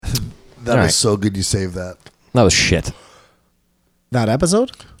That was so good you saved that. That was shit. That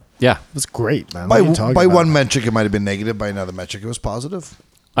episode? Yeah. It was great, man. By What are you talking about? one metric, it might have been negative. By another metric, it was positive.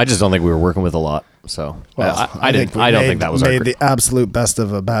 I just don't think we were working with a lot. So Well, I don't think that was made the absolute best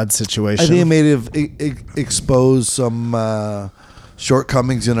of a bad situation. I think it may have exposed some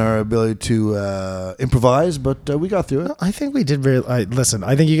shortcomings in our ability to improvise, but we got through it. I think we did really. Listen,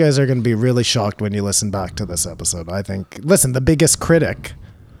 I think you guys are going to be really shocked when you listen back to this episode. I think, listen, the biggest critic,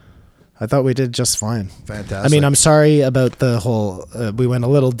 I thought we did just fine. Fantastic. I mean, I'm sorry about the whole, we went a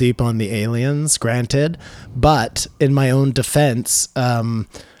little deep on the aliens, granted, but in my own defense,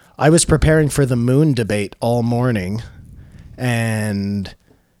 I was preparing for the moon debate all morning, and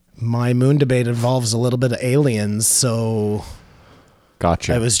my moon debate involves a little bit of aliens, so...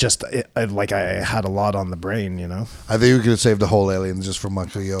 Gotcha. It was just like I had a lot on the brain, you know. I think we could have saved the whole aliens just for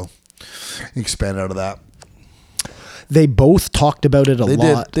Michael Yo. Expand out of that. They both talked about it a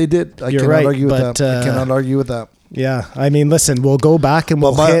lot. They did. You're right, argue with but, that. I cannot argue with that. Yeah, I mean, listen, we'll go back and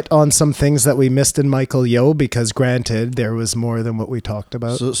we'll hit on some things that we missed in Michael Yo because, granted, there was more than what we talked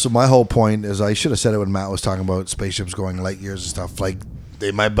about. So my whole point is, I should have said it when Matt was talking about spaceships going light years and stuff. Like,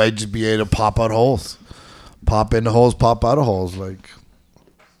 they might just be able to pop out holes, pop into holes, pop out of holes. Like,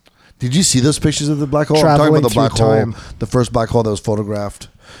 did you see those pictures of the black hole? I'm talking about the black hole, the first black hole that was photographed.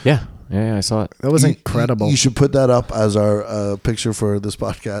 Yeah, I saw it. That was incredible. You should put that up as our picture for this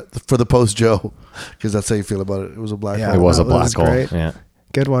podcast, for the post, Joe, because that's how you feel about it. It was a black hole. It was a black was hole. Great. Yeah.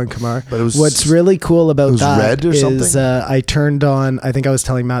 Good one, Kamar. But it was, what's really cool about that red or is something? I turned on, I think I was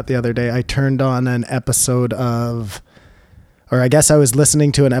telling Matt the other day, I turned on an episode of, or I guess I was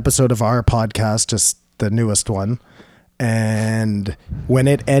listening to an episode of our podcast, just the newest one. And when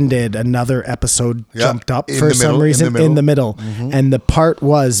it ended, another episode jumped up for some reason in the middle. Mm-hmm. And the part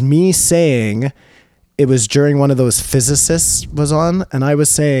was me saying, it was during one of those physicists was on, and I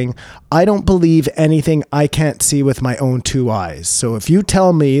was saying, I don't believe anything I can't see with my own two eyes. So if you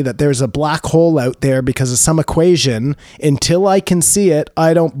tell me that there's a black hole out there because of some equation, until I can see it,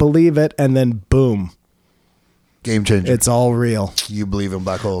 I don't believe it. And then boom. Game changer. It's all real. You believe in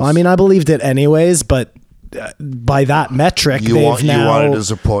black holes. Well, I mean, I believed it anyways, but by that metric,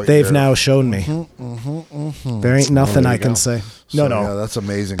 they've now shown me. There ain't nothing I can say. So, yeah, that's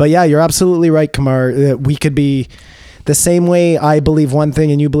amazing. But yeah, you're absolutely right, Kamar. We could be the same way I believe one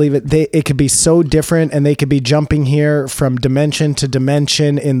thing and you believe it. It could be so different, and they could be jumping here from dimension to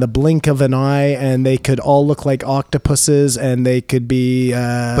dimension in the blink of an eye, and they could all look like octopuses, and they could be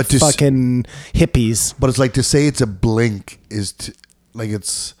fucking hippies. But it's like, to say it's a blink is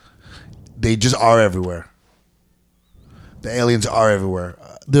they just are everywhere. The aliens are everywhere.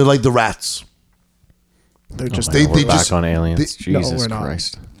 They're like the rats. They're just we're back on aliens. Jesus we're not.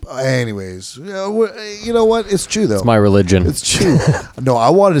 Christ. Anyways, you know what? It's true though. It's my religion. It's true. No, I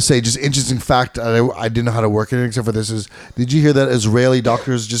wanted to say just interesting fact. I didn't know how to work it except for this. Is did you hear that Israeli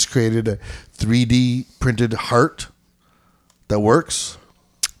doctors just created a 3D printed heart that works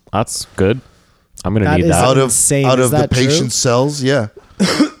That's good. I'm gonna need is that. out of that the patient's cells? Yeah.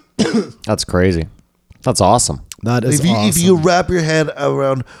 That's crazy. That's awesome. That is awesome. If you wrap your head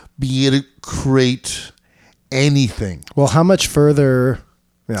around being able to create anything. Well, how much further?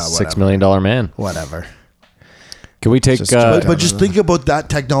 Yeah, $6 million man. Whatever. Can we take? But just think about that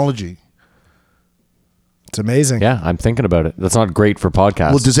technology. It's amazing. Yeah, I'm thinking about it. That's not great for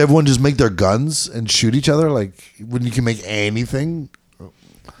podcasts. Well, does everyone just make their guns and shoot each other? Like, when you can make anything?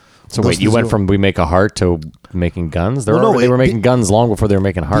 So wait, you went from we make a heart to making guns? They were making guns long before they were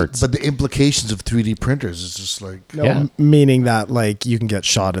making hearts. But the implications of 3D printers is just like... No, meaning that, like, you can get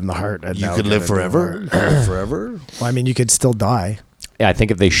shot in the heart. And you could live forever? Forever? Well, I mean, you could still die. Yeah, I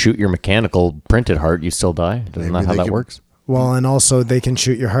think if they shoot your mechanical printed heart, you still die. Isn't that how that works? Well, and also they can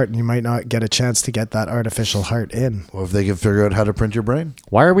shoot your heart and you might not get a chance to get that artificial heart in. Or if they can figure out how to print your brain.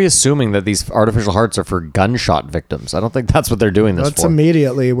 Why are we assuming that these artificial hearts are for gunshot victims? I don't think that's what they're doing this for. That's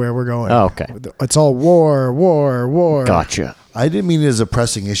immediately where we're going. Oh, okay. It's all war. Gotcha. I didn't mean it as a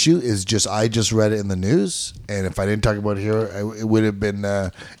pressing issue. It's just I just read it in the news, and if I didn't talk about it here, it would have been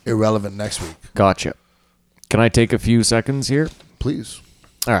irrelevant next week. Gotcha. Can I take a few seconds here? Please.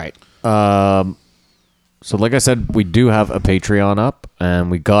 All right. So like I said, we do have a Patreon up,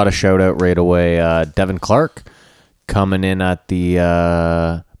 and we got a shout out right away. Devin Clark coming in at the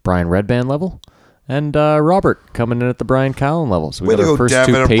Brian Redband level, and Robert coming in at the Brian Callen level. So we got our first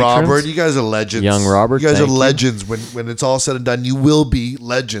Devin two and patrons. Robert, you guys are legends. Young Robert, you guys are thank you. legends. When it's all said and done, you will be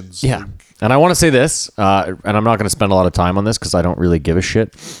legends. Yeah. And I want to say this, and I'm not going to spend a lot of time on this because I don't really give a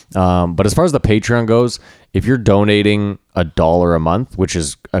shit. But as far as the Patreon goes, if you're donating $1 a month, which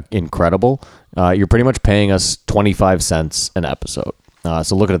is incredible, you're pretty much paying us 25 cents an episode.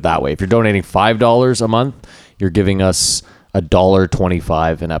 So look at it that way. If you're donating $5 a month, you're giving us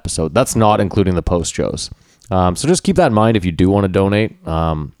 $1.25 an episode. That's not including the post shows. So just keep that in mind if you do want to donate.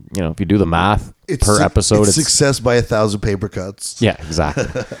 If you do the math per episode, it's success by 1,000 paper cuts. Yeah, exactly.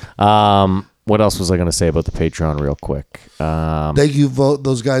 What else was I going to say about the Patreon real quick? Thank you,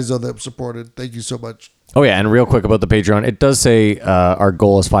 those guys that supported. Thank you so much. Oh, yeah, and real quick about the Patreon. It does say our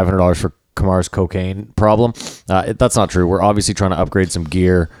goal is $500 for Kamar's cocaine problem. That's not true. We're obviously trying to upgrade some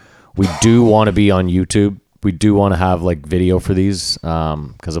gear. We do want to be on YouTube. We do want to have like video for these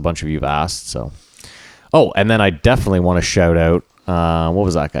because a bunch of you have asked. So, and then I definitely want to shout out. What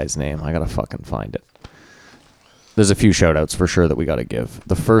was that guy's name? I got to fucking find it. There's a few shout outs for sure that we got to give.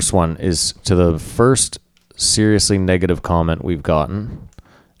 The first one is to the first seriously negative comment we've gotten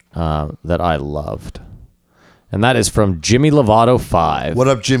that I loved. And that is from Jimmy Lovato 5. What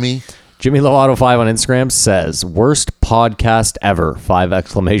up, Jimmy? Jimmy Lovato 5 on Instagram says, worst podcast ever, 5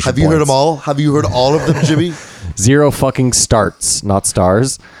 exclamation Have points. you heard them all? Have you heard all of them, Jimmy? 0 fucking starts, not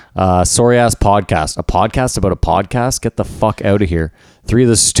stars. Sorry ass podcast. A podcast about a podcast? Get the fuck out of here. 3 of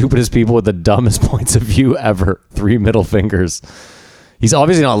the stupidest people with the dumbest points of view ever. 3 middle fingers. He's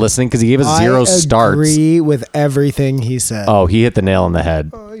obviously not listening because he gave us 0 starts. I agree with everything he said. Oh, he hit the nail on the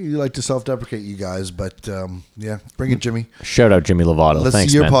head. You like to self-deprecate, you guys, but yeah, bring it, Jimmy. Shout out Jimmy Lovato. Let's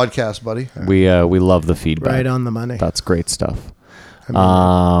Thanks, see your man. podcast, buddy. We love the feedback. Right on the money. That's great stuff.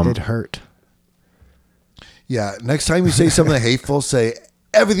 I mean, it hurt. Yeah, next time you say something hateful, say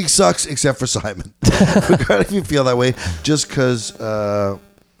everything sucks except for Simon. Regardless if you feel that way, just because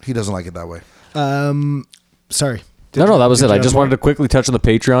he doesn't like it that way. Sorry. No, that was it. I just wanted to quickly touch on the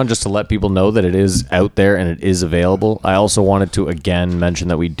Patreon just to let people know that it is out there and it is available. I also wanted to, again, mention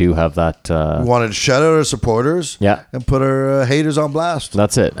that we do have that. We wanted to shout out our supporters and put our haters on blast.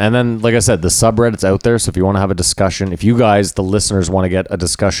 That's it. And then, like I said, the subreddit's out there. So if you want to have a discussion, if you guys, the listeners, want to get a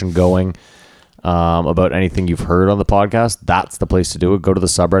discussion going about anything you've heard on the podcast, that's the place to do it. Go to the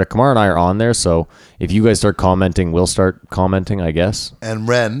subreddit. Kamar and I are on there. So if you guys start commenting, we'll start commenting, I guess. And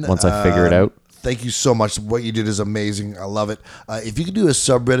Ren, once I figure it out. Thank you so much. What you did is amazing. I love it. If you could do a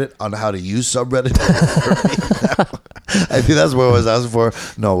subreddit on how to use subreddit, I think that's what I was asking for.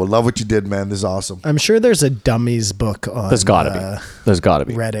 No, I love what you did, man. This is awesome. I'm sure there's a dummies book on There's got to be. There's got to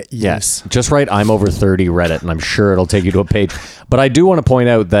be. Reddit use. Yes. Just write I'm over 30 Reddit, and I'm sure it'll take you to a page. But I do want to point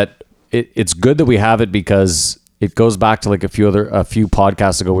out that it's good that we have it because it goes back to like a few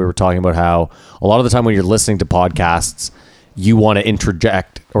podcasts ago. We were talking about how a lot of the time when you're listening to podcasts, you want to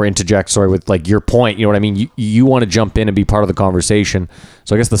interject with like your point, you know what I mean? You want to jump in and be part of the conversation.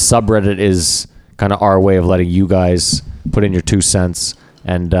 So I guess the subreddit is kind of our way of letting you guys put in your 2 cents.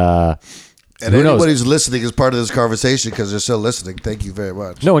 And anybody who's listening is part of this conversation because they're still listening. Thank you very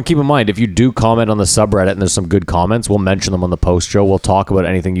much. No, and keep in mind, if you do comment on the subreddit and there's some good comments, we'll mention them on the post show. We'll talk about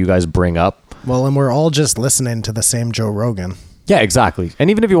anything you guys bring up. Well, and we're all just listening to the same Joe Rogan. Yeah, exactly. And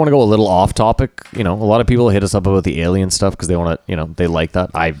even if you want to go a little off topic, a lot of people hit us up about the alien stuff because they want to, they like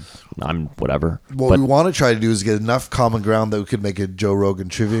that. I'm whatever. What we want to try to do is get enough common ground that we could make a Joe Rogan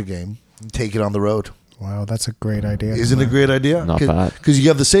trivia game and take it on the road. Wow, that's a great idea. Isn't it a great idea? Not bad. Because you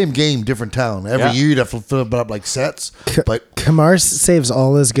have the same game, different town. Every year you'd have to fill it up like sets. But Kamar saves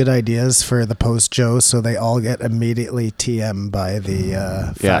all his good ideas for the post Joe, so they all get immediately TM by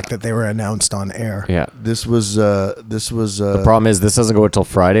the fact that they were announced on air. Yeah. This was the problem is this doesn't go until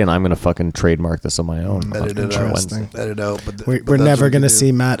Friday, and I'm gonna fucking trademark this on my own. Edit it out. But we're never gonna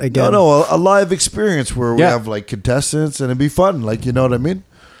see Matt again. No, a live experience where we have like contestants and it'd be fun. Like, you know what I mean?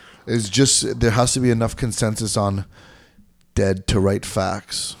 It's just there has to be enough consensus on dead to right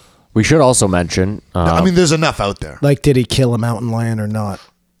facts. We should also mention. I mean, there's enough out there. Like, did he kill a mountain lion or not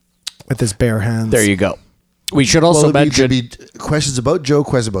with his bare hands? There you go. We should also mention be questions about Joe,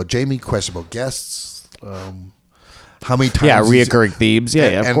 questions about Jamie, questions about guests. How many times? Yeah, reoccurring themes.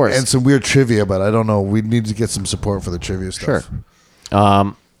 Yeah, of course. And some weird trivia, but I don't know. We need to get some support for the trivia stuff.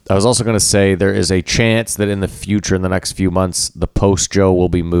 Sure. I was also going to say there is a chance that in the future, in the next few months, the Post Joe will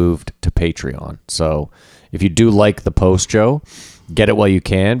be moved to Patreon. So if you do like the Post Joe, get it while you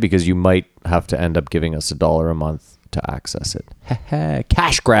can because you might have to end up giving us $1 a month to access it.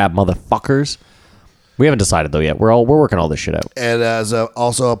 Cash grab, motherfuckers. We haven't decided though yet. We're working all this shit out. And as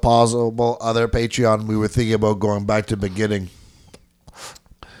also a possible other Patreon, we were thinking about going back to the beginning.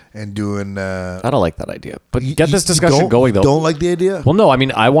 And doing... I don't like that idea. But get this discussion going, though. Don't like the idea? Well, no. I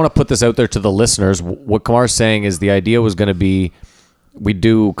mean, I want to put this out there to the listeners. What Kamar's saying is the idea was going to be... We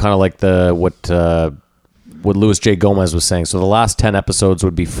do kind of like what Louis J. Gomez was saying. So the last 10 episodes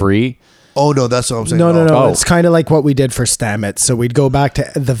would be free. Oh no, that's what I'm saying. No. Oh. It's kind of like what we did for Stamets. So we'd go back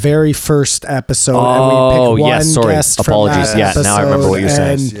to the very first episode and we'd pick one yes, sorry. guest Apologies. from that Yeah, now I remember what you're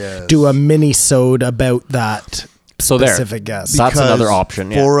saying. and Yes. do a mini-sode about that So there. specific guest. That's Because another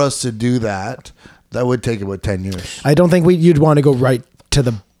option. Yeah. for us to do that. That would take about 10 years. I don't think you'd want to go right to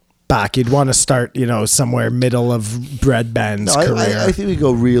the back. You'd want to start, somewhere middle of Brad Band's No, career. I think we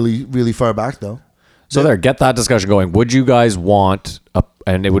go really, really far back though. So there, get that discussion going. Would you guys want,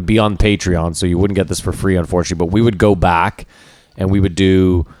 and it would be on Patreon, so you wouldn't get this for free, unfortunately, but we would go back and we would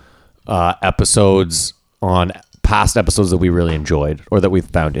do episodes on past episodes that we really enjoyed or that we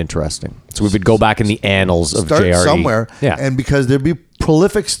found interesting. So we would go back in the annals of Start JRE. somewhere. Yeah. And because there'd be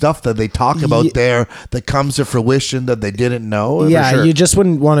prolific stuff that they talk about there that comes to fruition that they didn't know. Yeah, For sure. you just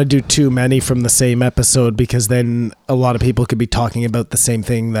wouldn't want to do too many from the same episode because then a lot of people could be talking about the same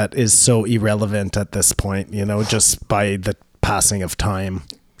thing that is so irrelevant at this point, just by the passing of time.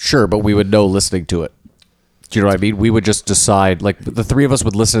 Sure, but we would know listening to it. Do you know what I mean? We would just decide, like the three of us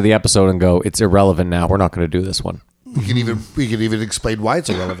would listen to the episode and go, it's irrelevant now. We're not going to do this one. we can even explain why it's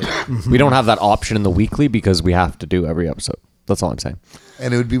irrelevant. We don't have that option in the weekly because we have to do every episode. That's all I'm saying.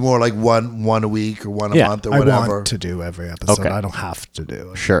 And it would be more like one a week or one a Yeah. month or I whatever. want to do every episode. Okay. I don't have to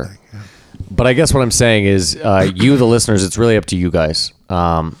do it. Sure. But I guess what I'm saying is you, the listeners, it's really up to you guys.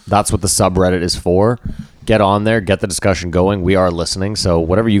 That's what the subreddit is for. Get on there, get the discussion going. We are listening. So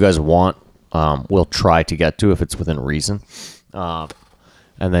whatever you guys want, we'll try to get to if it's within reason.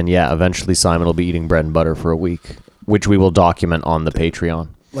 And then, eventually Simon will be eating bread and butter for a week, which we will document on the Patreon.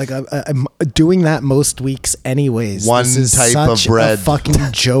 Like I'm doing that most weeks anyways. One This is type of such bread. a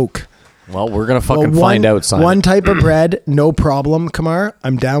fucking joke. Well, we're going to fucking Well, find out, Simon. One type of bread, no problem, Kamar.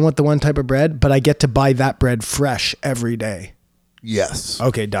 I'm down with the one type of bread, but I get to buy that bread fresh every day. Yes.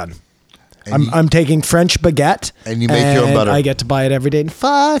 Okay, done. And I'm taking French baguette. And you make your own butter. I get to buy it every day. And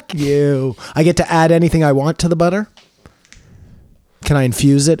fuck you. I get to add anything I want to the butter. Can I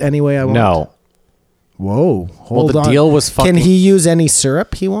infuse it any way I want? No. Whoa. Hold the on. deal was fucking- Can he use any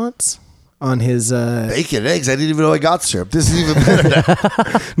syrup he wants on his... Bacon and eggs. I didn't even know I got syrup. This is even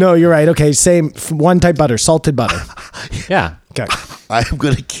better. No, you're right. Okay, same. One type butter. Salted butter. Yeah. Okay. I'm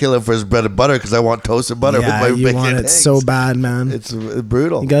going to kill him for his bread and butter because I want toasted butter Yeah, with my you bacon want and it eggs. so bad, man. It's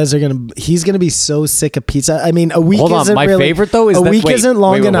brutal. You guys are he's gonna be so sick of pizza. I mean, a week Hold on, isn't my really, favorite, though, is a that- week wait, isn't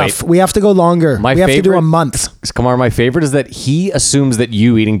long wait, wait, enough. wait. We have to go longer. My we have to do a favorite- month. Kamar, my favorite is that he assumes that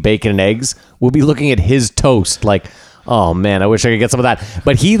you eating bacon and eggs will be looking at his toast like, oh man, I wish I could get some of that.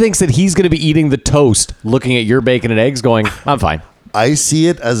 But he thinks that he's going to be eating the toast, looking at your bacon and eggs, going, I'm fine. I see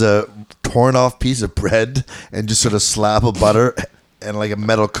it as a torn off piece of bread and just sort of slab of butter and like a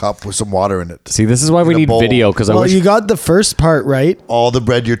metal cup with some water in it. See, this is why we In a need bowl. video because I Well, wish you got the first part right. All the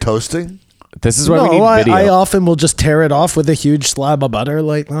bread you're toasting? this is why we need video. I often will just tear it off with a huge slab of butter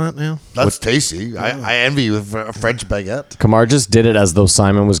like that. Yeah. That's tasty. I envy you with a French baguette. Kamar just did it as though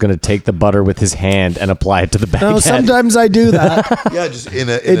Simon was going to take the butter with his hand and apply it to the baguette. No, sometimes I do that. Yeah, just in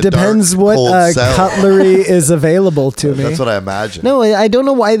a It depends dark, what cold cell. cutlery is available to me. That's what I imagine. No, I don't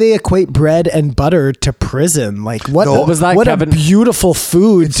know why they equate bread and butter to prison. Like, what? No, What was that, What Kevin? a beautiful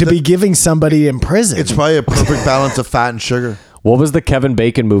food to be giving somebody in prison. It's probably a perfect balance of fat and sugar. What was the Kevin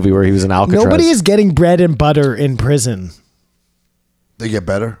Bacon movie where he was in Alcatraz? Nobody is getting bread and butter in prison. They get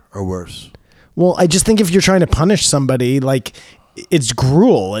better or worse. Well, I just think if you're trying to punish somebody, like, it's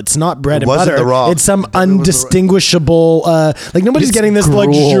gruel. It's not bread It and wasn't butter. The Rock. It's some It was The Rock. undistinguishable. Like nobody's It's getting this gruel.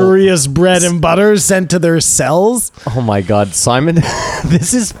 luxurious bread and butter sent to their cells Oh my God, Simon,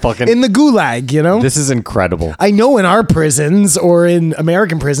 this is fucking. in the gulag. You know. this is incredible. I know in our prisons or in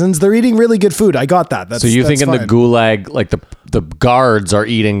American prisons, they're eating really good food. I got that. That's, So you that's think in the fine. gulag, like the guards are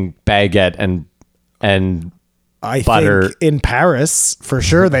eating baguette and I butter. think in Paris, for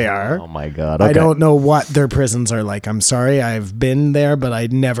sure they are. oh my God, I okay. don't know what their prisons are like. I'm sorry. I've been there, but I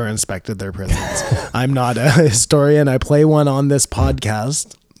never inspected their prisons. I'm not a historian. I play one on this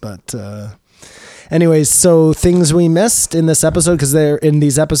podcast. But anyways, so things we missed in this episode because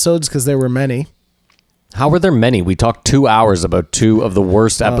there were many. How were there many? We talked 2 hours about two of the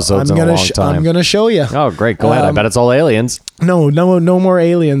worst episodes in a long time. I'm gonna show you. Oh, great. Go ahead. I bet it's all aliens. No more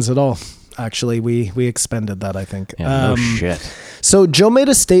aliens at all. Actually, we expended that, I think. Yeah, no shit. So Joe made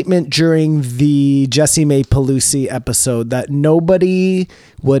a statement during the Jessie May Pelusi episode that nobody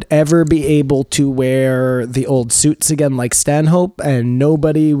would ever be able to wear the old suits again like Stanhope, and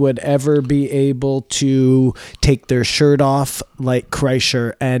nobody would ever be able to take their shirt off like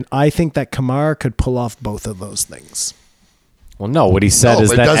Kreischer. And I think that Kamar could pull off both of those things. Well, no. What he said No, is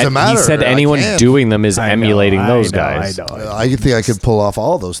but it that doesn't he matter. said I anyone can't. doing them is I know, emulating I those know, guys. I know. I think I could pull off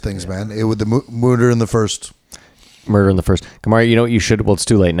all those things, man. It with the Mooner in the first. Murder in the First. Kamari, you know what you should? Well, it's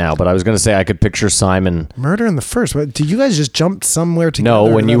too late now, but I was going to say I could picture Simon. Murder in the First. What, did you guys just jump somewhere together?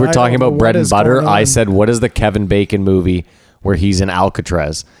 No, when you that were I talking don't know about bread what and is butter, going I on? said, what is the Kevin Bacon movie where he's in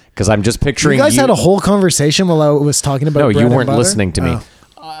Alcatraz? Because I'm just picturing You guys had a whole conversation while I was talking about. No, bread you and weren't butter? listening to me. Oh.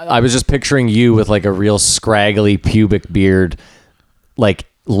 I was just picturing you with like a real scraggly pubic beard, like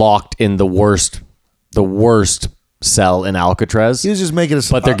locked in the worst cell in Alcatraz. He was just making a.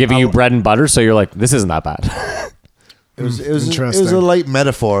 But they're giving you bread and butter, so you're like, this isn't that bad. It was Interesting. a light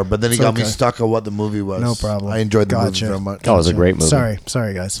metaphor, but then he It's got me okay. stuck on what the movie was. No problem. I enjoyed the Gotcha. movie very much. That was a great movie.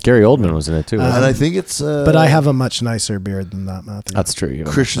 Sorry, guys. Gary Oldman was in it too. wasn't And he? I think it's. But I have a much nicer beard than that, Matthew. That's true. You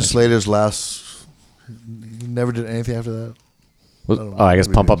know. Christian Slater's last. He never did anything after that. I guess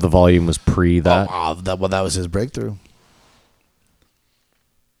Pump Up the Volume was pre that. That was his breakthrough.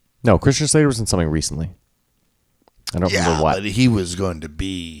 No, Christian Slater was in something recently. I don't remember what. But he was going to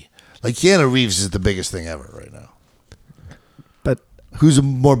be like Keanu Reeves is the biggest thing ever right now. But Who's a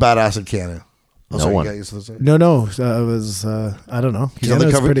more badass than Keanu? No one. you guys listen? no, it was I don't know. He's on the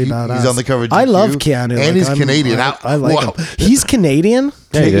Keanu's cover- pretty he- badass. he's on the cover of I GQ, love Keanu, and he's I'm- Canadian. I like Wow. him. He's Canadian.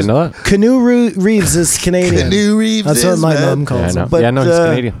 Yeah, you didn't know that? Canoe Reeves is Canadian. Keanu Reeves That's what is, my man. mom calls Yeah, I know. him. But, Yeah, no, he's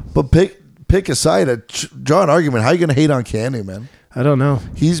Canadian. But pick a side, draw an argument. How are you going to hate on Keanu, man? I don't know.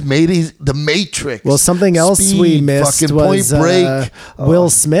 He's the Matrix. Well, something else we Speed, missed fucking was Point Break. Will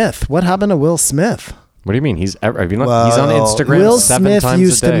Smith. What happened to Will Smith? What do you mean? Have you not? Well, he's on Instagram Will 7 Smith times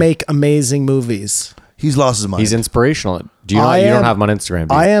used a day. to make amazing movies. He's lost his mind. He's inspirational. Do you know? I You don't am- have him on Instagram.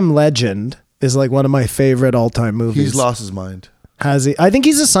 Do you? I Am Legend is like one of my favorite all-time movies. He's lost his mind. Has he? I think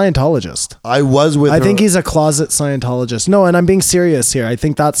he's a Scientologist. I was with. I her- think he's a closet Scientologist. No, and I'm being serious here. I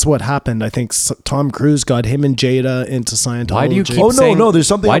think that's what happened. I think Tom Cruise got him and Jada into Scientology. Why do you keep Oh, no, saying? no, there's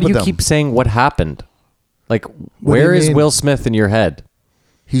something Why up do you with them. keep saying what happened? Like, do where you is mean? Will Smith in your head?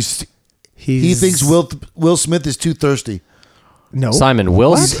 He thinks Will Smith is too thirsty. No. Simon,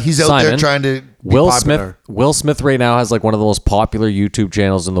 He's out Simon, there trying to. Be Will popular. Smith. Will Smith right now has like one of the most popular YouTube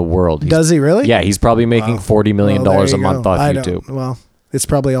channels in the world. Does he really? Yeah, he's probably making $40 million Well, there a you month go. off I YouTube. don't- Well, it's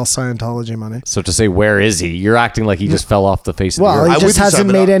probably all Scientology money. So to say where is he? You're acting like he just fell off the face of Well, the he earth. I'm just with you, hasn't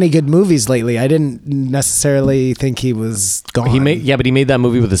Simon. made any good movies lately. I didn't necessarily think he was gone. But he made that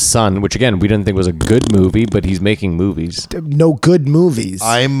movie with his son, which again we didn't think was a good movie, but he's making movies. no good movies.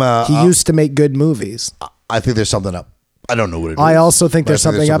 He used to make good movies. I think there's something up. I don't know what it is. I also think but there's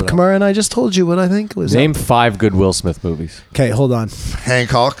something up, Kamara, and I just told you what I think was Name 5 good Will Smith movies. Okay, hold on.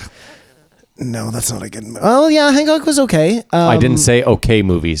 Hancock. No, that's not a good movie. Oh, yeah, Hancock was okay. I didn't say okay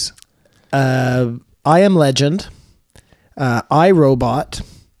movies. I Am Legend. I, Robot.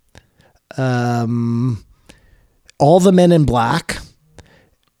 All the Men in Black.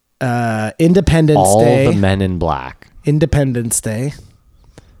 Independence All Day. the Men in Black. Independence Day.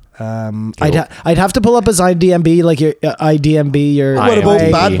 I'd have to pull up his IDMB, like your IDMB. Your What about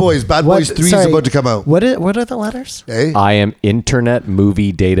IMDb. Bad Boys? Bad What- Boys 3 is sorry, about to come out. What are the letters? Hey? I am Internet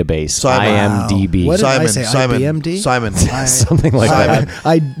Movie Database. Simon. IMDb. What did I say? Simon. IBMD? Simon. Something like that.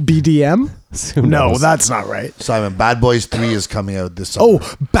 IBDM? Who No, knows? that's not right. Simon. Bad Boys 3 is coming out this summer.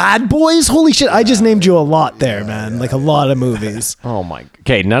 Oh, Bad Boys? Holy shit. I just named you a lot there, man. Like a lot of movies. Oh my.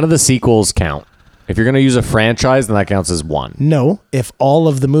 Okay, none of the sequels count. If you're going to use a franchise, then that counts as one. No, if all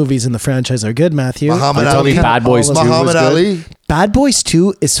of the movies in the franchise are good, Matthew. Muhammad Tell me Ali. Bad Boys all 2 of them. was Muhammad good. Ali. Bad Boys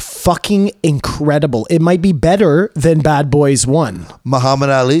 2 is fucking incredible. It might be better than Bad Boys 1. Muhammad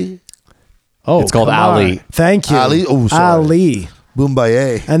Ali. Oh, It's called come on. Ali. Thank you. Ali? Oh, sorry. Ali.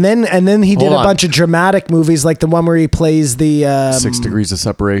 Boombaye. And then he did Hold a on. bunch of dramatic movies, like the one where he plays the 6 Degrees of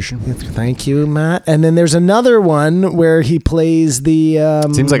Separation. Thank you, Matt. And then there's another one where he plays the.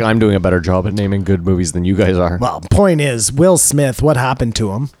 Seems like I'm doing a better job at naming good movies than you guys are. Well, point is, Will Smith. What happened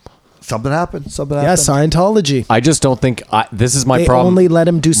to him? Something happened. Yeah, Scientology. I just don't think this is my They problem. only let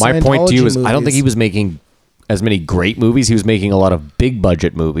him do My point to you Scientology is I don't think movies. he was making as many great movies. He was making a lot of big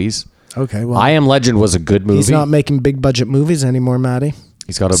budget movies. Okay, well, I Am Legend was a good movie. he's not making big budget movies anymore, Matty.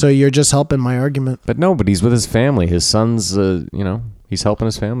 He's got a So you're just helping my argument. but no, but he's with his family. His son's he's helping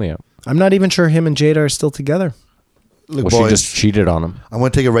his family out. I'm not even sure him and Jada are still together. Look, Well, she boys, just cheated on him. I'm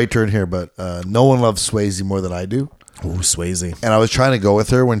going to take a right turn here, but no one loves Swayze more than I do. Oh, Swayze. And I was trying to go with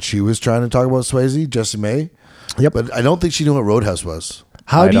her when she was trying to talk about Swayze, Jessie May. Yep. But I don't think she knew what Roadhouse was.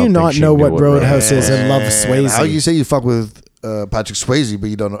 How I do don't you think not she know knew what what Roadhouse is and love And Swayze? How you say you fuck with Patrick Swayze,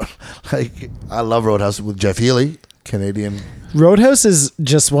 but you don't know? Like, I love Roadhouse with Jeff Healey, Canadian. Roadhouse is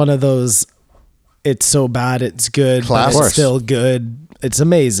just one of those. It's so bad, it's good, Class. but Of it's still good. It's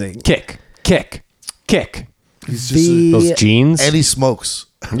amazing. Kick. He's just Those jeans. and he smokes.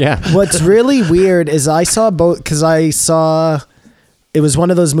 Yeah. What's really weird is I saw both because I saw it was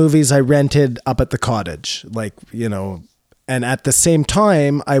one of those movies I rented up at the cottage, like, you know, and at the same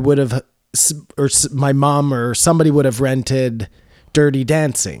time I would have, or my mom or somebody would have rented Dirty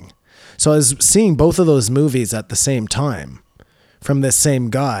Dancing. So I was seeing both of those movies at the same time from this same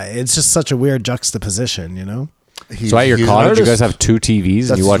guy. It's just such a weird juxtaposition, you know? So at your He's an cottage, you artist. guys have two TVs and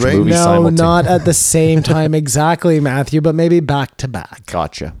That's you watch right. movies No, simultaneously. not at the same time exactly, Matthew, but maybe back to back.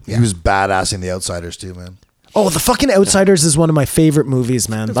 Gotcha. He was badass in The Outsiders too, man. Oh, The fucking Outsiders is one of my favorite movies,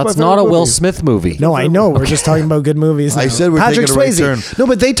 man. That's my not a favorite Will movie. Smith movie. No, I know. We're just talking about good movies. I now. said we're Patrick taking a right Swayze. turn. No,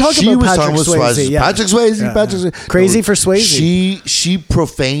 but they talk She about was Patrick talking about Swayze. Yeah. Patrick Swayze. Yeah. Patrick Swayze. Crazy for Swayze. She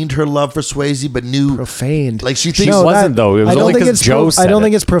profaned her love for Swayze, but knew Profaned. like she She thinks wasn't, though. It was I don't only think 'cause it's Joe I said don't it.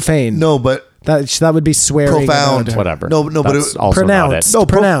 think it's profane. no, but that would be swearing. Profound. about- Whatever. No, but That's it- also Pronounced. not no, it.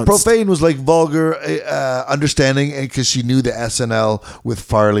 Pronounced. profane was like vulgar understanding because she knew the SNL with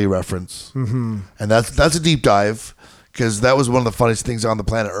Farley reference, and that's a deep dive because that was one of the funniest things on the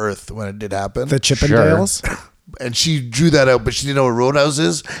planet Earth when it did happen. The Chippendales. And she drew that out, but she didn't know what Roadhouse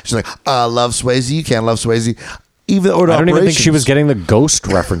is. She's like, I love Swayze. You can't love Swayze. Even Order I don't even think she Operations. was getting the ghost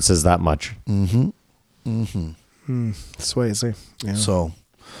references that much. Swayze. Yeah. So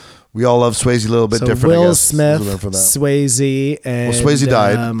we all love Swayze a little bit So different. I Will guess. Smith, We'll learn from that. Swayze, and Well, Swayze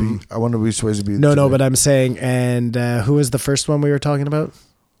died. I wonder who Swayze be. no, today. but I'm saying, and who was the first one we were talking about?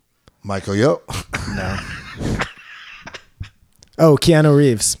 Michael Yo. Oh, Keanu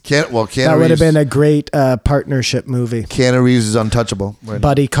Reeves. Keanu That would have Reeves. been a great partnership movie. Keanu Reeves is untouchable. Right now.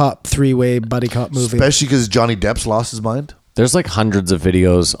 Buddy cop, three-way buddy cop movie. Especially because Johnny Depp's lost his mind. There's like hundreds of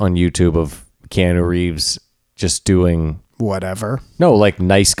videos on YouTube of Keanu Reeves just doing Whatever. like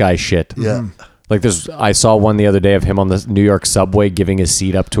nice guy shit. Yeah. Like I saw one the other day of him on the New York subway giving his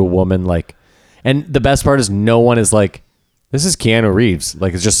seat up to a woman. Like, and the best part is no one is like, this is Keanu Reeves.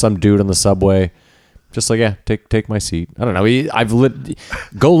 Like it's just some dude on the subway, just like, yeah, take my seat. I don't know.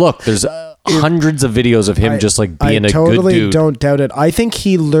 Go look. There's hundreds of videos of him just like being I a totally good dude. don't doubt it. I think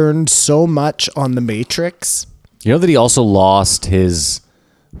he learned so much on The Matrix. You know that he also lost his.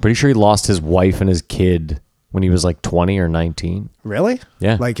 Pretty sure he lost his wife and his kid when he was like 20 or 19. Really?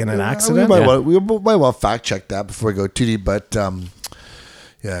 Yeah. Like in an We accident? might, Yeah. we might well fact check that before we go too deep. But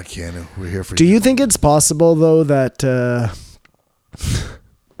yeah, Keanu, we're here for Do you. you think it's possible though that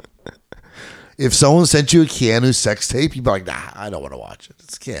If someone sent you a Keanu sex tape, you'd be like, nah, I don't want to watch it.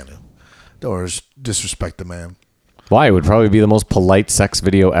 It's Keanu. Don't disrespect the man. Why? It would probably be the most polite sex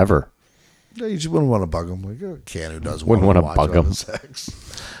video ever. No, you just wouldn't want to bug him. Like Keanu does. Wouldn't want wanna to bug him. Sex.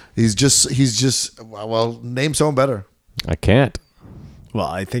 He's just. Well, name someone better. I can't. well,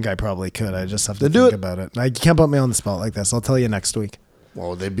 I think I probably could. I just have to Then do think it. about it. You can't put me on the spot like this. I'll tell you next week.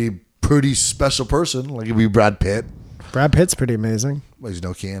 Well, they'd be a pretty special person. Like it'd be Brad Pitt. Brad Pitt's pretty amazing. Well, he's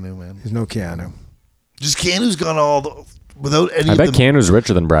no Keanu, man. He's no Keanu. Just Keanu's gone without any I of bet the, Keanu's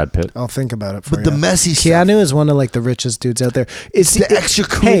richer than Brad Pitt. I'll think about it for but you. the messy Keanu stuff. is one of like the richest dudes out there. Is The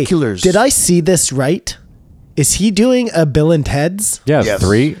extracurriculars. Hey, did I see this right? Is he doing a Bill and Ted's? Yeah, Yes.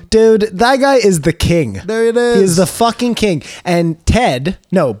 3. Dude, that guy is the king. There it He is. is the fucking king. And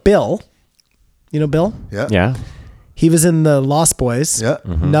Bill, you know Bill? Yeah. Yeah. He was in the Lost Boys. Yeah.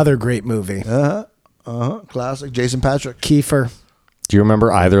 Another great movie. Classic. Jason Patrick. Kiefer. Do you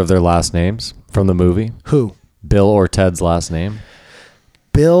remember either of their last names from the movie? Who? Bill or Ted's last name?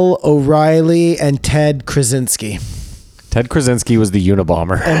 Bill O'Reilly and Ted Krasinski. Ted Krasinski was the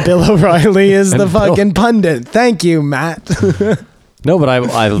Unabomber. And Bill O'Reilly is the And Bill- fucking pundit. Thank you, Matt. No, but I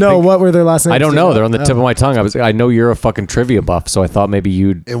no, think- what were their last names? I don't Do you know. They're on the tip of my tongue. I know you're a fucking trivia buff, so I thought maybe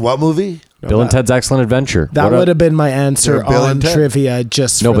you'd In what movie? Bill and Ted's Excellent Adventure. That What would have been my answer They're Bill on and Ted. trivia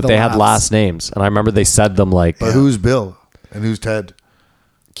just No, for but the they had laughs. last names, and I remember they said them like But who's Bill and who's Ted?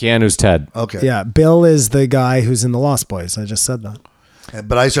 Keanu's Ted. Okay. Yeah, Bill is the guy who's in the Lost Boys. I just said that.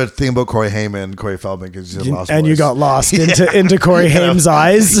 But I started thinking about Corey Heyman and Corey Feldman because he's in Lost And Boys. you got lost into Corey Haim's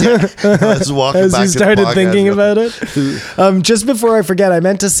eyes I was walking as back you to the started podcast, thinking going, about it. Just before I forget, I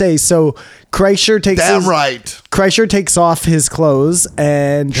meant to say, so Kreischer takes Damn his, right. Kreischer takes off his clothes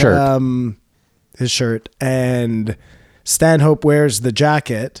and Shirt. his shirt, and Stanhope wears the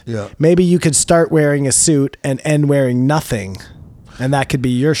jacket. Yeah. Maybe you could start wearing a suit and end wearing nothing, and that could be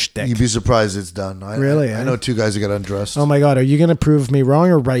your shtick. You'd be surprised it's done. Really, I eh? know two guys who got undressed. Oh my God, are you going to prove me wrong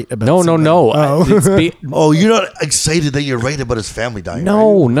or right about No, something? no. Oh. Oh, you're not excited that you're right about his family dying? are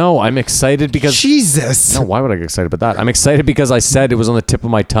you? No. I'm excited because Jesus. no. Why would I get excited about that? I'm excited because I said it was on the tip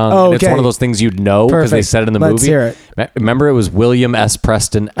of my tongue. Oh, and it's okay. one of those things you'd know because they Perfect. said it in the Let's movie. hear it. Remember, it was William S.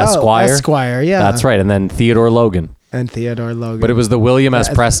 Preston, Esquire. Oh, Esquire, yeah. That's right. And then Theodore Logan. and Theodore Logan. But it was the William S.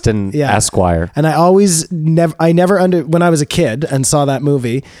 Preston Esquire. And I never when I was a kid and saw that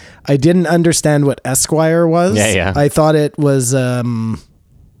movie, I didn't understand what Esquire was. Yeah. I thought it was,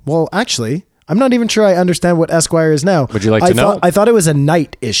 well, actually, I'm not even sure I understand what Esquire is now. Would you like to know? I thought it was a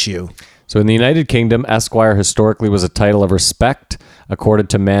knight issue. So in the United Kingdom, Esquire historically was a title of respect accorded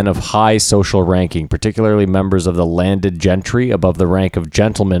to men of high social ranking, particularly members of the landed gentry above the rank of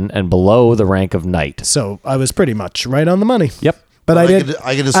gentleman and below the rank of knight. So I was pretty much right on the money. Yep. But I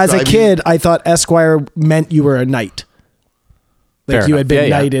as a describe kid, I thought Esquire meant you were a knight. Like Fair you enough. had been Yeah,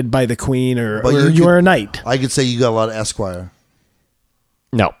 yeah. knighted by the queen or But you were a knight. I could say you got a lot of Esquire.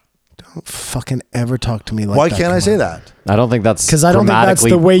 No. Don't fucking ever talk to me like Why that. can't I say that? I don't think that's 'Cause I don't think that's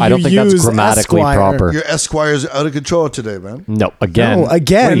the way I don't you think that's use grammatically Esquire. proper. Your Esquire's out of control today, man. No, again. No,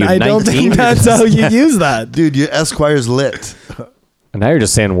 again, what are you, I don't 19? think that's how you use that. Dude, your Esquire's lit. And now you're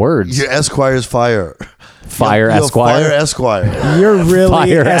just saying words. Your Esquire's fire. Fire You'll Esquire. Fire Esquire. You're really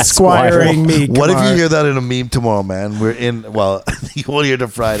Fire Esquire. esquiring me. What if you Kumar. hear that in a meme tomorrow, man? We're in, well, you won't hear it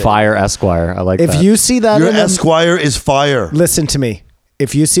Friday. Fire Esquire. I like If that. you see that Your in Esquire is fire. listen to me.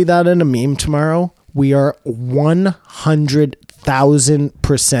 If you see that in a meme tomorrow, we are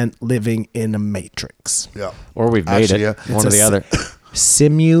 100,000% living in a matrix. Yeah. Or we've made Actually, it. yeah. One or It's the a other.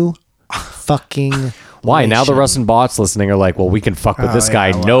 Simu fucking. Why? Now the nation. Russian bots listening are like, well, we can fuck with this guy.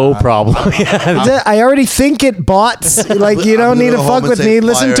 yeah, well, no problem. I already think it bots. Like you don't I'm need gonna to go fuck home with and say me.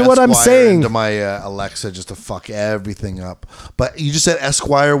 Listen Fire to what I'm Esquire saying. into my Alexa just to fuck everything up. But you just said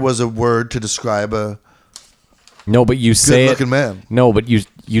Esquire was a word to describe a No, but you say it. good-looking man. No, but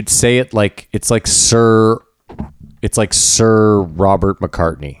you'd say it like it's like Sir Robert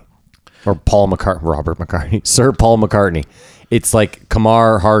McCartney or Paul McCartney. Robert McCartney. Sir Paul McCartney. It's like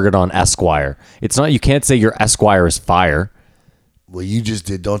Kamar Hargadon Esquire. It's not. You can't say your Esquire is fire. Well, you just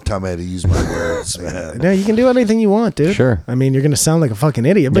did. Don't tell me how to use my words, man. No, you can do anything you want, dude. Sure. I mean, you're gonna sound like a fucking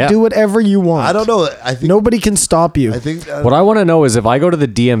idiot, but Yeah. do whatever you want. I don't know. I think Nobody can stop you. I think What I want to know is if I go to the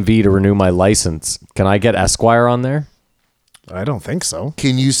DMV to renew my license, can I get Esquire on there? I don't think so.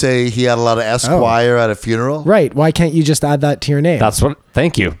 Can you say he had a lot of Esquire at a funeral? Right? Why can't you just add that to your name? That's what.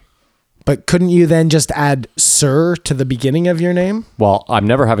 Thank you. But couldn't you then just add Sir to the beginning of your name? Well, I'm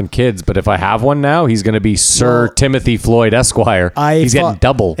never having kids, but if I have one now, he's going to be Sir Well, Timothy Floyd Esquire. He's getting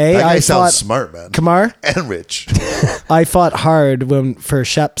double. Hey, That guy I sounds thought smart, man. Kamar, And rich. I fought hard for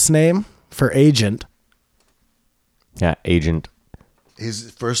Shep's name for agent. Yeah, agent.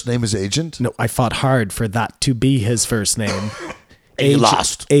 His first name is Agent? No, I fought hard for that to be his first name. you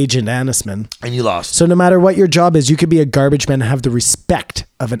lost. Agent Anisman. And you lost. So no matter what your job is, you could be a garbage man and have the respect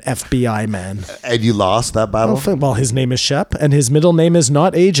of an FBI man. And you lost that battle? Well, his name is Shep, and his middle name is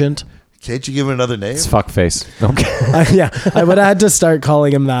not Agent. Can't you give him another name? It's fuckface. Okay. Yeah, I would have had to start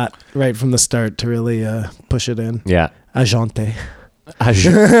calling him that right from the start to really push it in. Yeah. Agente.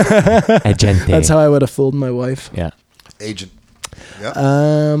 Agente. That's how I would have fooled my wife. Yeah. Agent.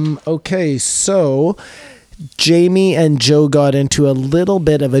 Yeah. Okay, so Jamie and Joe got into a little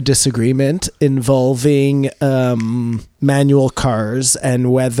bit of a disagreement involving manual cars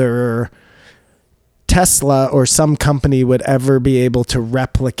and whether Tesla or some company would ever be able to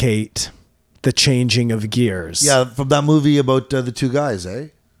replicate the changing of gears. Yeah, from that movie about the two guys, eh?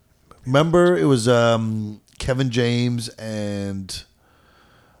 Remember, it was Kevin James and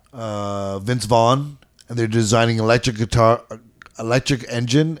Vince Vaughn, and they're designing electric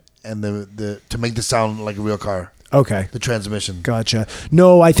engine, and the to make the sound like a real car. Okay. The transmission. Gotcha.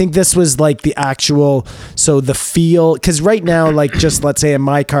 No, I think this was like the actual, so the feel, because right now, like just let's say in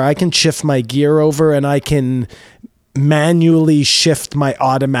my car, I can shift my gear over and I can manually shift my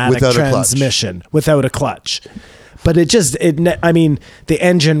automatic Without a clutch. transmission without a clutch. But I mean, the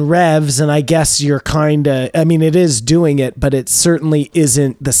engine revs and I guess you're kind of, I mean, it is doing it, but it certainly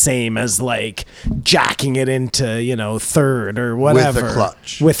isn't the same as like jacking it into, third or whatever. With a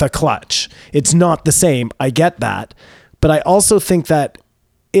clutch. With a clutch. It's not the same. I get that. But I also think that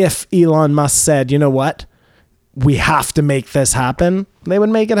if Elon Musk said, you know what, we have to make this happen, they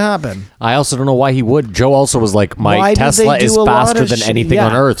would make it happen. I also don't know why he would. Joe also was like, Why my did Tesla they is do a lot faster of than shit? anything Yeah.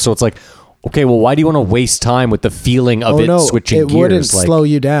 on Earth. So it's like, okay, well, why do you want to waste time with the feeling of switching it gears? wouldn't slow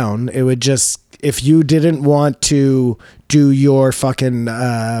you down. It would just, if you didn't want to do your fucking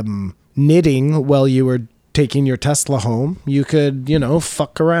knitting while you were taking your Tesla home, you could,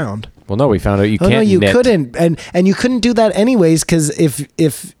 fuck around. Well, no, we found out you Oh can't no, you knit. couldn't, and you couldn't do that anyways, because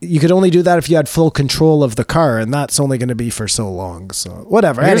if you could only do that if you had full control of the car, and that's only going to be for so long. So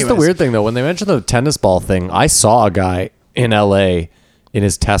whatever. Here's the Anyways. weird thing, though. When they mentioned the tennis ball thing, I saw a guy in L.A. in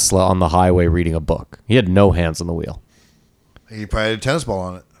his Tesla on the highway reading a book. He had no hands on the wheel. He probably had a tennis ball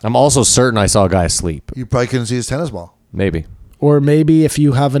on it. I'm also certain I saw a guy asleep. You probably couldn't see his tennis ball. Maybe. Or maybe if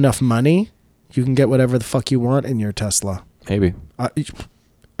you have enough money, you can get whatever the fuck you want in your Tesla. Maybe.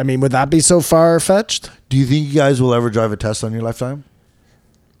 I mean, would that be so far-fetched? Do you think you guys will ever drive a Tesla in your lifetime?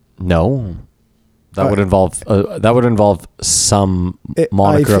 No. That would involve some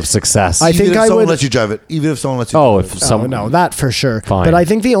moniker of success. I think Even if I someone would- lets you drive it. Even if someone lets you oh, drive if it. some No, that for sure. Fine. But I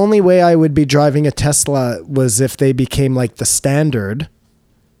think the only way I would be driving a Tesla was if they became like the standard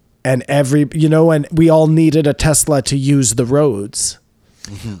and and we all needed a Tesla to use the roads.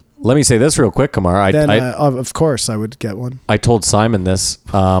 Let me say this real quick, Kamar. Then, of course, I would get one. I told Simon this.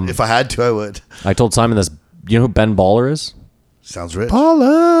 If I had to, I would. I told Simon this. You know who Ben Baller is? Sounds rich.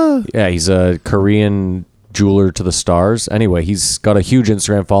 Paula! Yeah, he's a Korean jeweler to the stars. Anyway, he's got a huge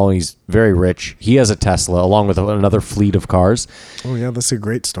Instagram following. He's very rich. He has a Tesla along with another fleet of cars. Oh, yeah, that's a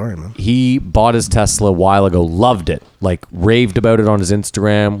great story, man. He bought his Tesla a while ago, loved it, like raved about it on his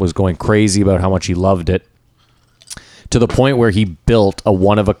Instagram, was going crazy about how much he loved it, to the point where he built a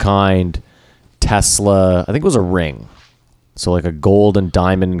one-of-a-kind Tesla, I think it was a ring. So like a gold and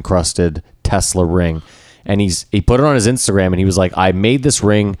diamond encrusted Tesla ring. And he put it on his Instagram and he was like, I made this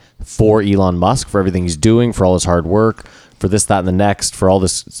ring for Elon Musk, for everything he's doing, for all his hard work, for this, that, and the next, for all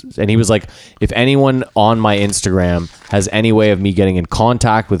this. And he was like, if anyone on my Instagram has any way of me getting in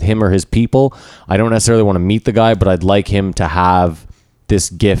contact with him or his people, I don't necessarily want to meet the guy, but I'd like him to have this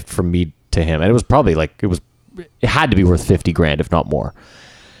gift from me to him. And it was probably like, it had to be worth 50 grand, if not more.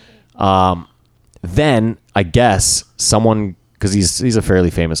 Then I guess someone, because he's a fairly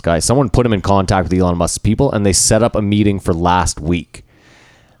famous guy, someone put him in contact with Elon Musk's people and they set up a meeting for last week.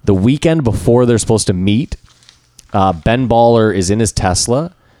 The weekend before they're supposed to meet, Ben Baller is in his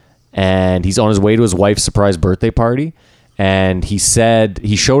Tesla and he's on his way to his wife's surprise birthday party. And he said,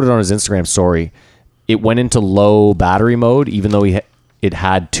 he showed it on his Instagram story. It went into low battery mode, even though it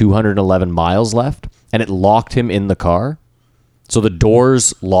had 211 miles left, and it locked him in the car. So the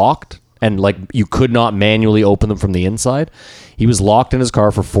doors locked and like you could not manually open them from the inside. He was locked in his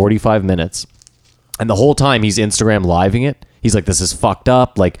car for 45 minutes. And the whole time he's Instagram living it. He's like, this is fucked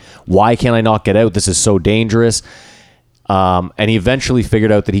up. Like, why can't I not get out? This is so dangerous. And he eventually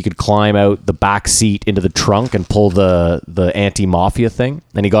figured out that he could climb out the back seat into the trunk and pull the anti-mafia thing.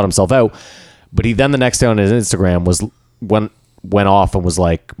 And he got himself out. But he then the next day on his Instagram went off and was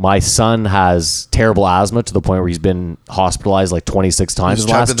like, my son has terrible asthma to the point where he's been hospitalized like 26 times in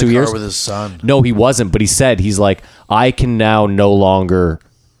the last 2 years. With his son. No, he wasn't. But he said, he's like, I can now no longer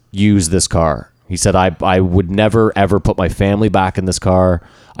use this car. He said, I would never, ever put my family back in this car.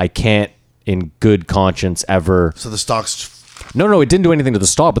 I can't in good conscience ever. So the stock's... No, it didn't do anything to the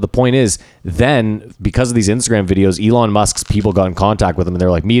stock. But the point is, then, because of these Instagram videos, Elon Musk's people got in contact with him. And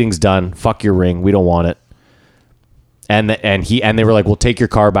they're like, meeting's done. Fuck your ring. We don't want it. And they were like, we'll take your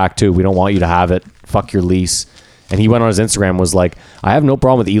car back too. We don't want you to have it. Fuck your lease. And he went on his Instagram, was like, I have no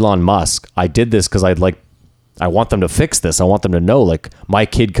problem with Elon Musk. I did this because I want them to fix this. I want them to know, like, my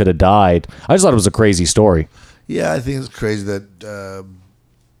kid could have died. I just thought it was a crazy story. Yeah, I think it's crazy that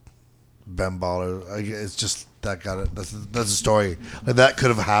Ben Baller, it's just that got it. That's a story. Like, that could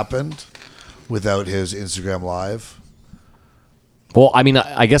have happened without his Instagram Live. Well, I mean,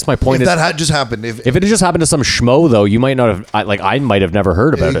 I guess my point If is, that had just happened, if it had just happened to some schmo, though, you might not have, I might have never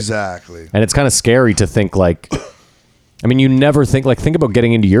heard about it. exactly. And it's kind of scary to think, like, I mean, you never think about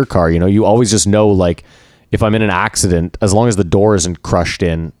getting into your car, you always just know, like, if I'm in an accident, as long as the door isn't crushed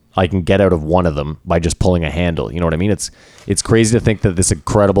in, I can get out of one of them by just pulling a handle. You know what I mean? It's crazy to think that this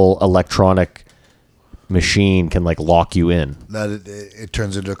incredible electronic machine can like lock you in. That it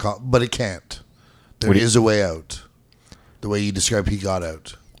turns into a but it can't. There is a way out. The way you described, he got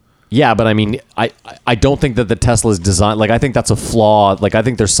out. Yeah, but I mean, I don't think that the Tesla is designed. Like, I think that's a flaw. Like, I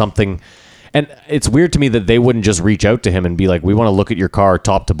think there's something, and it's weird to me that they wouldn't just reach out to him and be like, we want to look at your car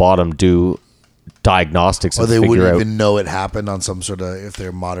top to bottom, do diagnostics, Or and they figure wouldn't out even know it happened on some sort of, if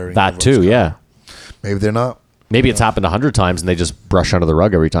they're monitoring that too. everyone's Yeah. car. Maybe they're not. Maybe it's happened 100 times and they just brush under the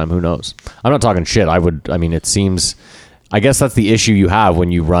rug every time. Who knows? I'm not talking shit. It seems, I guess that's the issue you have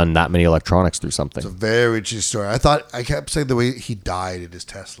when you run that many electronics through something. It's a very interesting story. I kept saying the way he died in his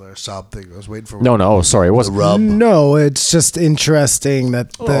Tesla or something. I was waiting for No, sorry. It the wasn't. rub. No, it's just interesting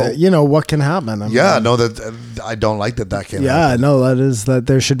that what can happen. I mean, Yeah, no, that I don't like that can yeah, happen. no, that is that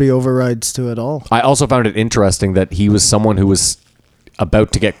there should be overrides to it all. I also found it interesting that he was someone who was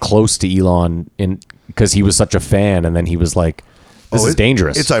about to get close to Elon because he was such a fan. And then he was like, this is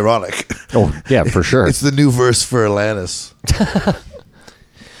dangerous. It's ironic. Oh, yeah, for sure. It's the new verse for Atlantis.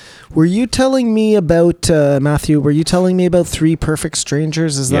 Were you telling me about Matthew? Were you telling me about 3 Perfect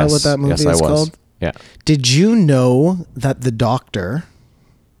Strangers? Is that what that movie is called? Yeah. Did you know that the doctor?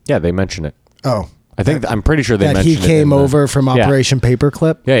 Yeah, they mention it. Oh, I'm pretty sure they that mentioned he it came in the- over from Yeah. Operation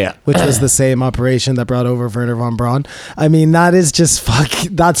Paperclip. Yeah. Which was the same operation that brought over Werner von Braun. I mean, that is just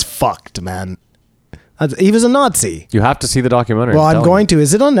that's fucked, man. He was a Nazi. You have to see the documentary. Well, I'm telling going you. to.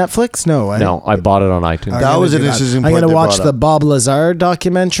 Is it on Netflix? No. No, I bought it on iTunes. That was an interesting I'm point going to they watch brought the up. Bob Lazar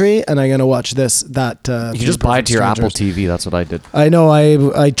documentary, and I'm going to watch that. You can just buy it to your Apple TV. That's what I did. I know.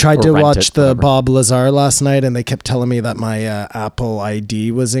 I tried Or to rent watch it, the whatever. Bob Lazar last night, and they kept telling me that my Apple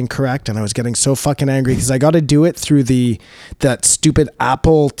ID was incorrect, and I was getting so fucking angry because I got to do it through that stupid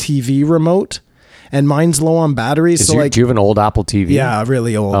Apple TV remote, and mine's low on batteries. Do So you have an old Apple TV? yeah,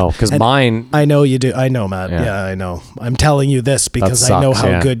 really old. Oh, because And mine. I know you do. I know, Matt. Yeah. Yeah, I know. I'm telling you this because That I know sucks, how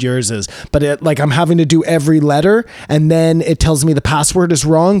yeah. good yours is. But I'm having to do every letter, and then it tells me the password is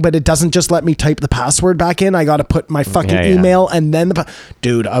wrong, but it doesn't just let me type the password back in. I got to put my fucking Yeah, yeah. email and then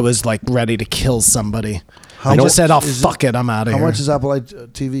dude, I was like ready to kill somebody. I much just said, "Oh is fuck it, I'm out of How here." much is Apple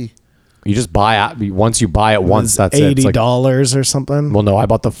TV? You just buy it. Once you buy it once, that's it. It's like, $80 or something. well, no, I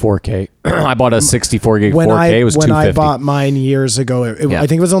bought the 4K. I bought a 64 gig 4K. when It was I $250. bought mine years ago, Yeah. I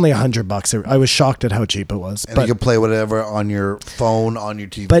think it was only $100. I was shocked at how cheap it was. And you can play whatever on your phone, on your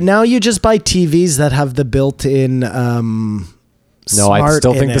TV. But now you just buy TVs that have the built-in. No, smart I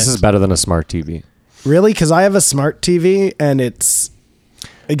still in think this it. is better than a smart TV. Really, because I have a smart TV and it's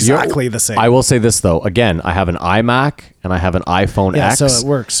exactly the same. I will say this though. Again, I have an iMac and I have an iPhone Yeah, X. so it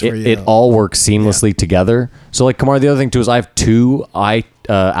works for you. It all works seamlessly together. So like Kamar, the other thing too is I have two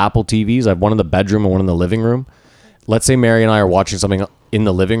Apple TVs. I have one in the bedroom and one in the living room. Let's say Mary and I are watching something in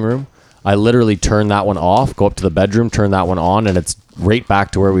the living room. I literally turn that one off, go up to the bedroom, turn that one on, and it's right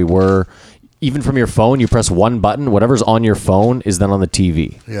back to where we were. Even from your phone, you press one button, whatever's on your phone is then on the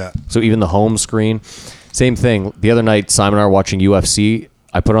TV. Yeah. So even the home screen, same thing. The other night, Simon and I were watching UFC.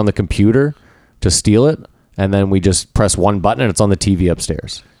 I put it on the computer to steal it, and then we just press one button and it's on the TV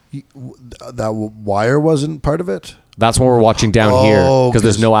upstairs. That wire wasn't part of it? That's when we're watching down here because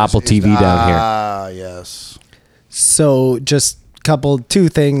there's no Apple TV down here. Ah, yes. So just two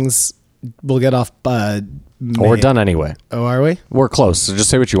things. We'll get off. Well, we're done anyway. Oh, are we? We're close. So just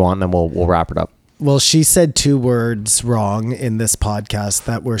say what you want, and then we'll wrap it up. Well, she said two words wrong in this podcast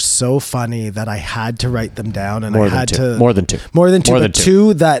that were so funny that I had to write them down, and More I than had two. to More than two. more than two, More but than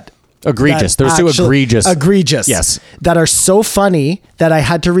two that Egregious. that There's two egregious. Yes, that are so funny that I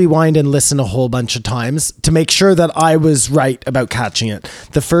had to rewind and listen a whole bunch of times to make sure that I was right about catching it.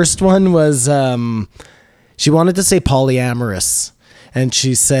 The first one was she wanted to say polyamorous, and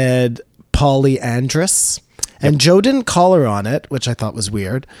she said polyandrous, and Joe didn't call her on it, which I thought was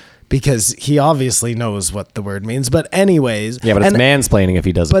weird because he obviously knows what the word means. But anyways, Yeah, but it's and- mansplaining if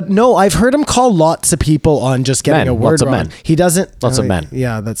he doesn't. But no, I've heard him call lots of people on just getting Men, a word lots of wrong. men. He doesn't. Lots of men.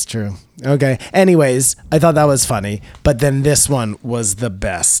 Yeah, that's true. Okay. Anyways, I thought that was funny, but then this one was the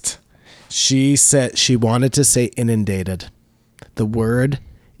best. She said she wanted to say inundated. The word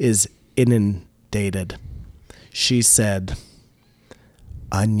is inundated. She said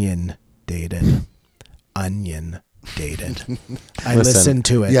onion dated. Onion dated. I Listen. listened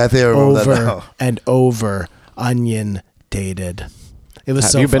to it Yeah, I think I remember that over now. and over. Onion dated. It was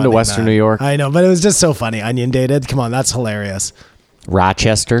Have so you been to funny, Western man. New York? I know, but it was just so funny. Onion dated. Come on, that's hilarious.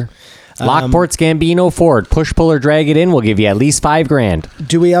 Rochester. Lockport's Gambino Ford. Push, pull, or drag it in. We'll give you at least $5,000.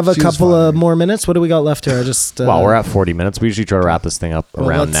 Do we have a She was couple of funny. more minutes? What do we got left here? I just Well, we're at 40 minutes. We usually try to wrap this thing up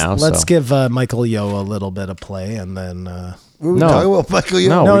around now. Let's so. give Michael Yo a little bit of play, and then What were we No. talking about, Michael? Yo?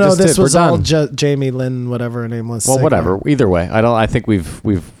 No. no, we no, just this did. We're was all done. Jamie Lynn, whatever her name was. Well, segment. whatever. Either way, I think we've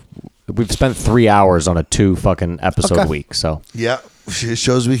spent 3 hours on a 2 fucking episode Okay. week. So Yeah, it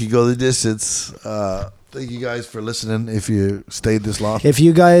shows we can go the distance. Thank you guys for listening. If you stayed this long, If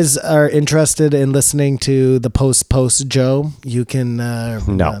you guys are interested in listening to the post Joe, you can.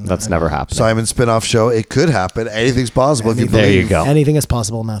 no, that's never happened. Simon spinoff show. It could happen. Anything's possible. If you There you believe. go. Anything is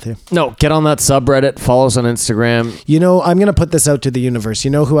possible, Matthew. No, get on that subreddit. Follow us on Instagram. You know, I'm going to put this out to the universe.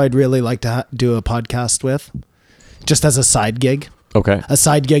 You know who I'd really like to do a podcast with? Just as a side gig. Okay. A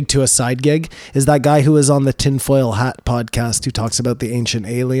side gig to a side gig is that guy who was on the Tinfoil Hat podcast who talks about the ancient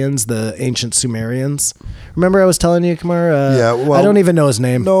aliens, the ancient Sumerians. Remember I was telling you, Kumar? Yeah, well, I don't even know his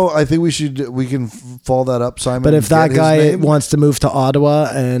name. No, I think we can follow that up, Simon. But if get that his guy name, wants to move to Ottawa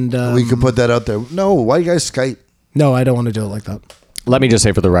and... we can put that out there. No, why you guys Skype? No, I don't want to do it like that. Let me just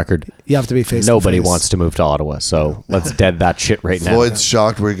say for the record, You have to be face nobody to face. wants to move to Ottawa. So let's dead that shit right now. Floyd's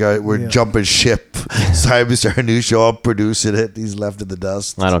shocked. We're jumping ship. Simon's starting a new show. I'm producing it. He's left in the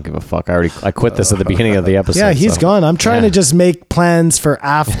dust. I don't give a fuck. I quit this at the beginning of the episode. Yeah, he's so- gone. I'm trying Yeah. to just make plans for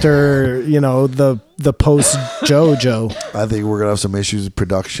after, the the post JoJo. I think we're gonna have some issues with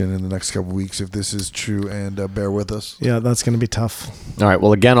production in the next couple of weeks if this is true, and bear with us. Yeah, that's going to be tough. All right.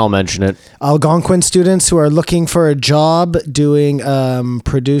 Well, again, I'll mention it. Algonquin students who are looking for a job doing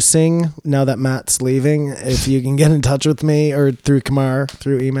producing now that Matt's leaving, if you can get in touch with me or through Kamar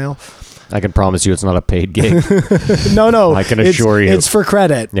through email. I can promise you it's not a paid gig. No, I can assure you. it's for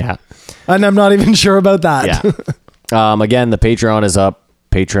credit. Yeah. And I'm not even sure about that. Yeah. Again, the Patreon is up.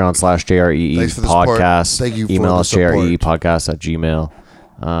 Patreon.com/JREE Thanks for the support. podcast. Thank you for Email the us support. JREEpodcast@gmail.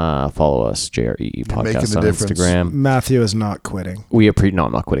 Follow us, JREE You're making podcast the on difference. Instagram. Matthew is not quitting. No,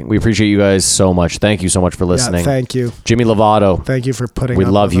 I'm not quitting. We appreciate you guys so much. Thank you so much for listening. Yeah, thank you. Jimmy Lovato. Thank you for putting We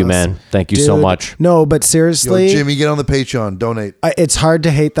up love with you, us. man. Thank you so Dude, much. No, but Yo, seriously, Jimmy, get on the Patreon. Donate. it's hard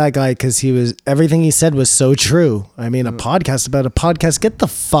to hate that guy because everything he said was so true. I mean, a podcast about a podcast. Get the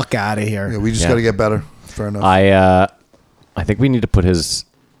fuck out of here. Yeah, we just Yeah. got to get better. Fair enough. I think we need to put his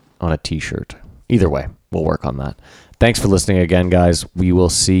on a t-shirt. Either way, we'll work on that. Thanks for listening again, guys. We will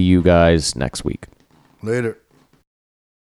see you guys next week. Later.